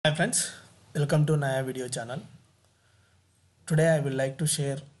Hi friends, welcome to Naya video channel. Today I would like to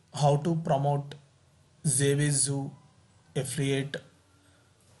share how to promote JVzoo affiliate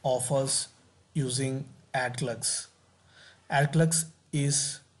offers using Adclerks. Adclerks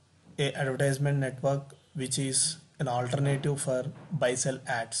is a advertisement network which is an alternative for buy sell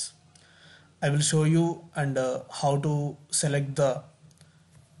ads. I will show you and how to select the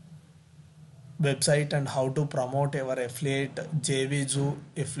website and how to promote our affiliate JVzoo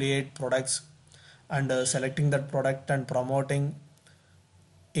affiliate products and selecting that product and promoting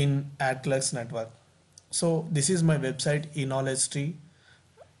in Adclerks network. So this is my website eKnowledge Tree,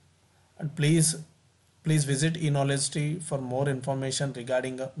 and please visit eKnowledge Tree for more information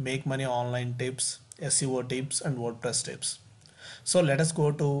regarding make money online tips, SEO tips and WordPress tips. So let us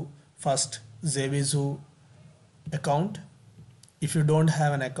go to first JVzoo account. If you don't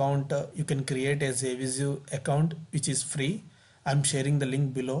have an account, you can create a JVzoo account which is free. I'm sharing the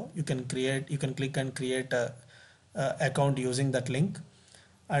link below. You can click and create a account using that link,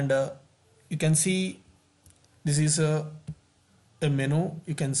 and you can see this is a menu.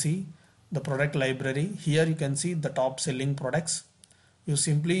 You can see the product library. Here you can see the top selling products. You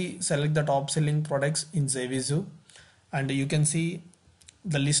simply select the top selling products in JVzoo, and you can see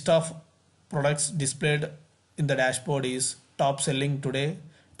the list of products displayed in the dashboard is top selling today,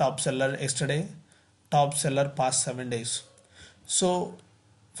 top seller yesterday, top seller past 7 days. So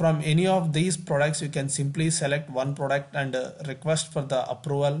from any of these products you can simply select one product and request for the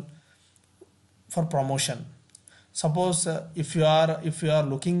approval for promotion. Suppose if you are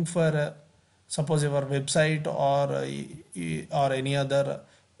looking for suppose your website or any other,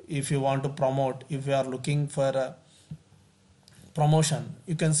 if you want to promote, if you are looking for promotion,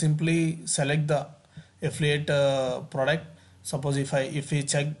 you can simply select the affiliate product. Suppose if we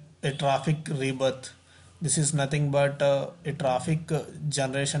check a traffic rebirth, this is nothing but a traffic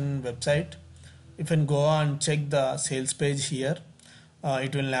generation website. If you can go and check the sales page here,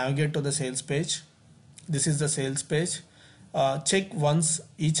 it will navigate to the sales page. This is the sales page. Check once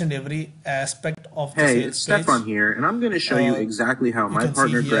each and every aspect of the Hey, sales it's Stefan page. here, and I'm going to show you exactly how my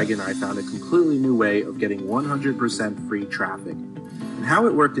partner Greg and I found a completely new way of getting 100% free traffic, and how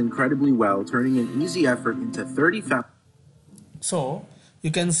it worked incredibly well, turning an easy effort into 30,000. So you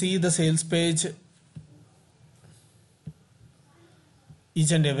can see the sales page,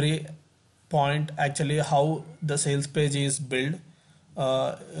 each and every point, actually how the sales page is built.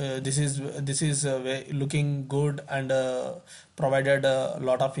 This is looking good and provided a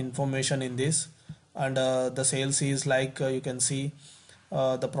lot of information in this, and the sales is like you can see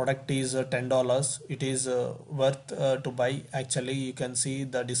the product is $10. It is worth to buy. Actually you can see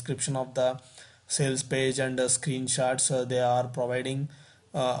the description of the sales page and screenshots they are providing,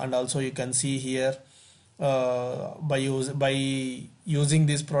 and also you can see here by using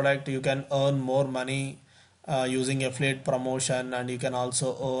this product you can earn more money using affiliate promotion, and you can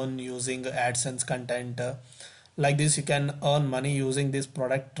also earn using AdSense content. Like this you can earn money using this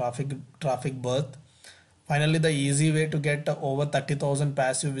product traffic birth. Finally, the easy way to get over 30,000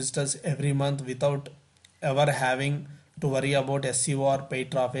 passive visitors every month without ever having to worry about SEO or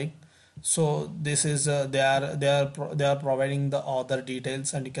paid traffic. So this is they are providing the other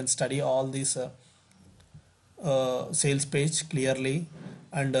details, and you can study all these sales page clearly.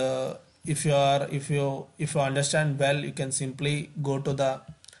 And if you understand well, you can simply go to the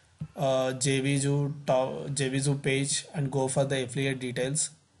JVzoo page and go for the affiliate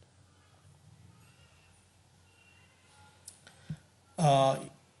details.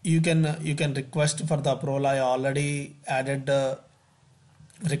 You can request for the approval. I already added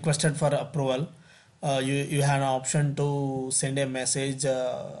requested for approval. You have an option to send a message.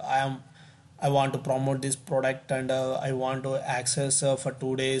 I want to promote this product, and I want to access for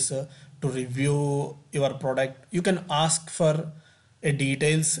 2 days to review your product. You can ask for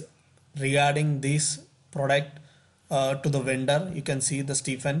details regarding this product to the vendor. You can see the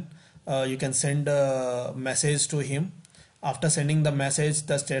Stephen. You can send a message to him. After sending the message,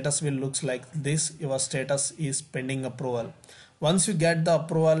 the status will looks like this. Your status is pending approval. Once you get the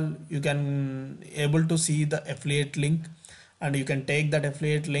approval, you can able to see the affiliate link, and you can take that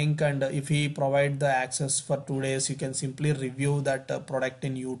affiliate link, and if he provide the access for 2 days, you can simply review that product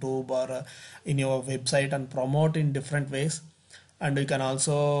in YouTube or in your website and promote in different ways. And you can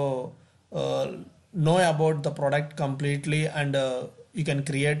also know about the product completely, and you can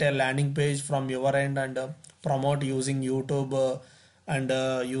create a landing page from your end and promote using YouTube and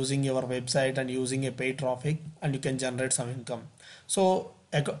using your website and using a paid traffic, and you can generate some income. So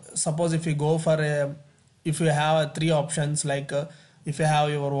suppose if you go for if you have three options, like if you have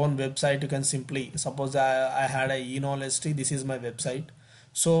your own website, you can simply suppose I had a eKnowledge Tree. This is my website.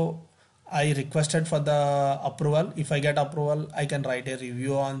 So I requested for the approval. If I get approval, I can write a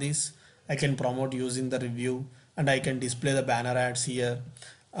review on this. I can promote using the review, and I can display the banner ads here.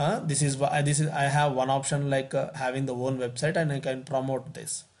 This is I have one option like having the own website, and I can promote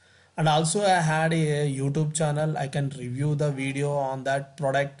this. And also I had a YouTube channel. I can review the video on that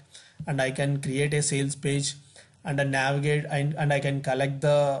product, and I can create a sales page, and I navigate, and I can collect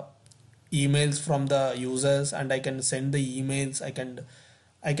the emails from the users, and I can send the emails.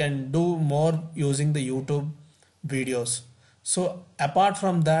 I can do more using the YouTube videos. So apart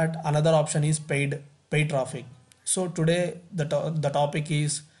from that, another option is paid traffic. So today the topic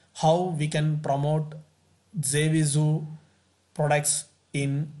is how we can promote JVzoo products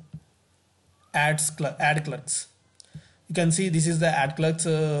in Adclerks. You can see this is the Adclerks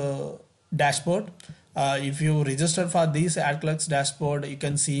dashboard. If you register for this Adclerks dashboard, you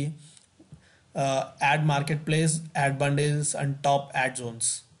can see ad marketplace, ad bundles, and top ad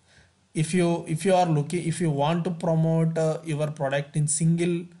zones. If you want to promote your product in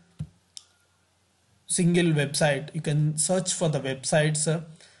single website, you can search for the websites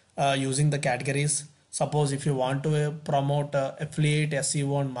using the categories. Suppose if you want to promote affiliate,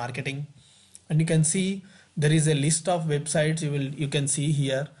 SEO, and marketing, and you can see there is a list of websites. You can see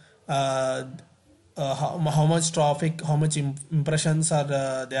here how much traffic, how much impressions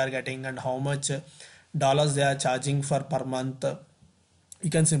are they are getting, and how much dollars they are charging for per month. You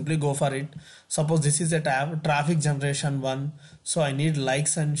can simply go for it. Suppose this is a traffic generation one, so I need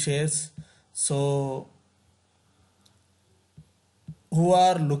likes and shares. So who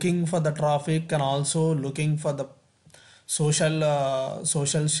are looking for the traffic and also looking for the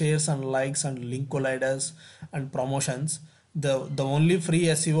social shares and likes and link colliders and promotions, the only free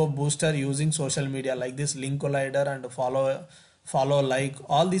SEO booster using social media like this link collider and follow like,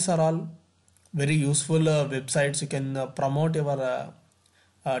 all these are all very useful websites. You can promote your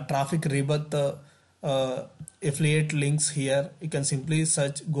traffic rebirth affiliate links here. You can simply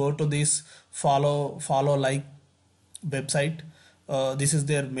go to this follow like website. This is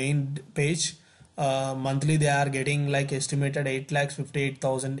their main page. Monthly they are getting like estimated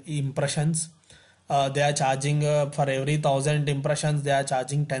 8,58,000 impressions. They are charging for every 1,000 impressions they are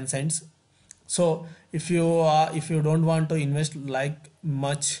charging 10 cents. So if you don't want to invest like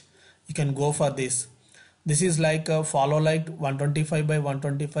much, you can go for this. This is like a follow like 125 by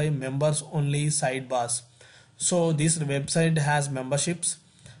 125 members only sidebars. So this website has memberships.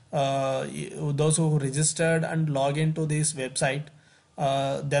 Those who registered and log into this website,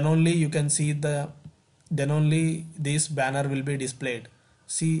 then only you can see then only this banner will be displayed.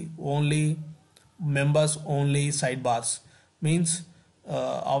 See, only members only sidebars means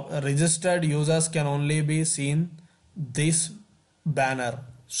registered users can only be seen this banner.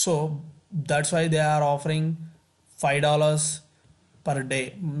 So that's why they are offering $5 per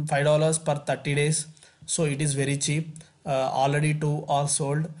day, $5 per 30 days. So it is very cheap. Already 2 are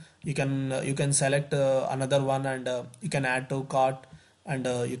sold. You can select another one, and you can add to cart, and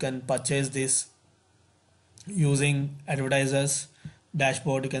you can purchase this using advertisers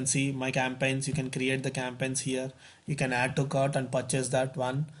dashboard. You can see my campaigns. You can create the campaigns here. You can add to cart and purchase that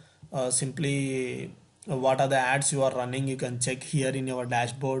one. Simply what are the ads you are running, you can check here in your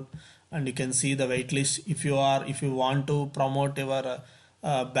dashboard, and you can see the waitlist. If you want to promote your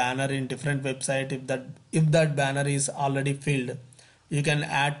banner in different website, if that banner is already filled, you can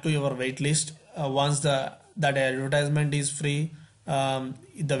add to your waitlist. Once that advertisement is free,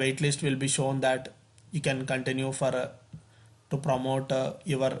 the waitlist will be shown that you can continue for to promote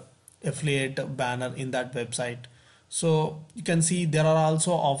your affiliate banner in that website. So you can see there are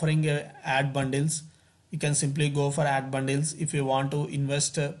also offering ad bundles. You can simply go for ad bundles. If you want to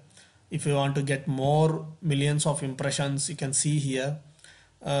invest, if you want to get more millions of impressions, you can see here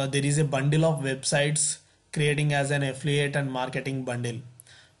there is a bundle of websites creating as an affiliate and marketing bundle.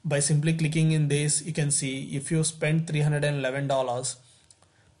 By simply clicking in this, you can see if you spend $311,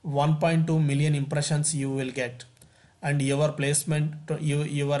 1.2 million impressions you will get, and your placement,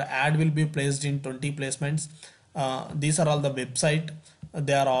 your ad will be placed in 20 placements. These are all the website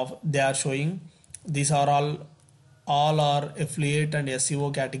they are showing. These are all are affiliate and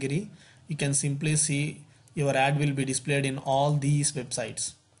SEO category. You can simply see your ad will be displayed in all these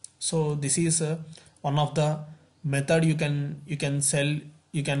websites. So this is one of the method you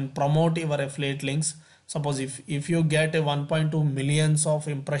can promote your affiliate links. Suppose if you get a 1.2 millions of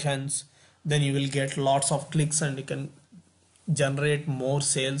impressions, then you will get lots of clicks, and you can generate more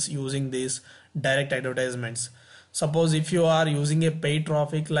sales using these direct advertisements. Suppose if you are using a paid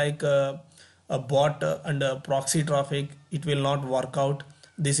traffic like a bot and a proxy traffic, it will not work out.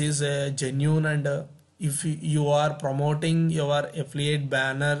 This is genuine and if you are promoting your affiliate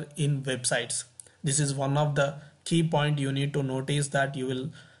banner in websites, this is one of the key point you need to notice, that you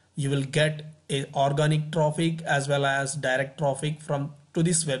will get a organic traffic as well as direct traffic from to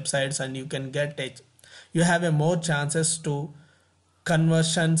these websites, and you can get it, you have a more chances to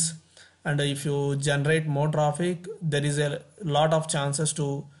conversions. And if you generate more traffic, there is a lot of chances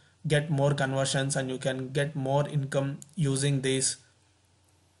to get more conversions, and you can get more income using these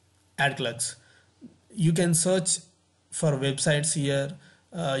ad clerks. You can search for websites here.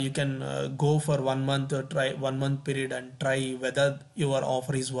 You can go for 1 month, try 1 month period and try whether your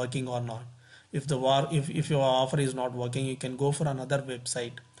offer is working or not. If your offer is not working, you can go for another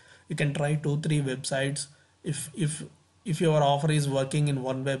website. You can try 2-3 websites. If your offer is working in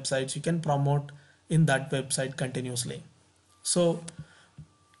one website, you can promote in that website continuously. So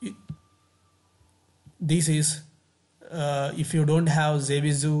this is if you don't have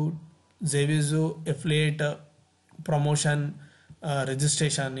JVzoo affiliate promotion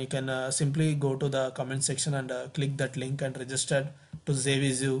registration, you can simply go to the comment section and click that link and register to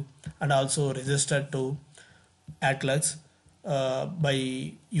JVzoo, and also register to Adclerks.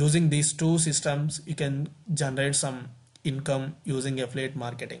 By using these two systems, you can generate some income using affiliate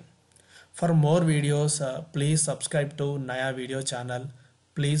marketing. For more videos, please subscribe to Naya Video channel.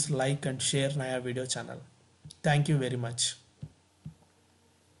 Please like and share Naya Video channel. Thank you very much.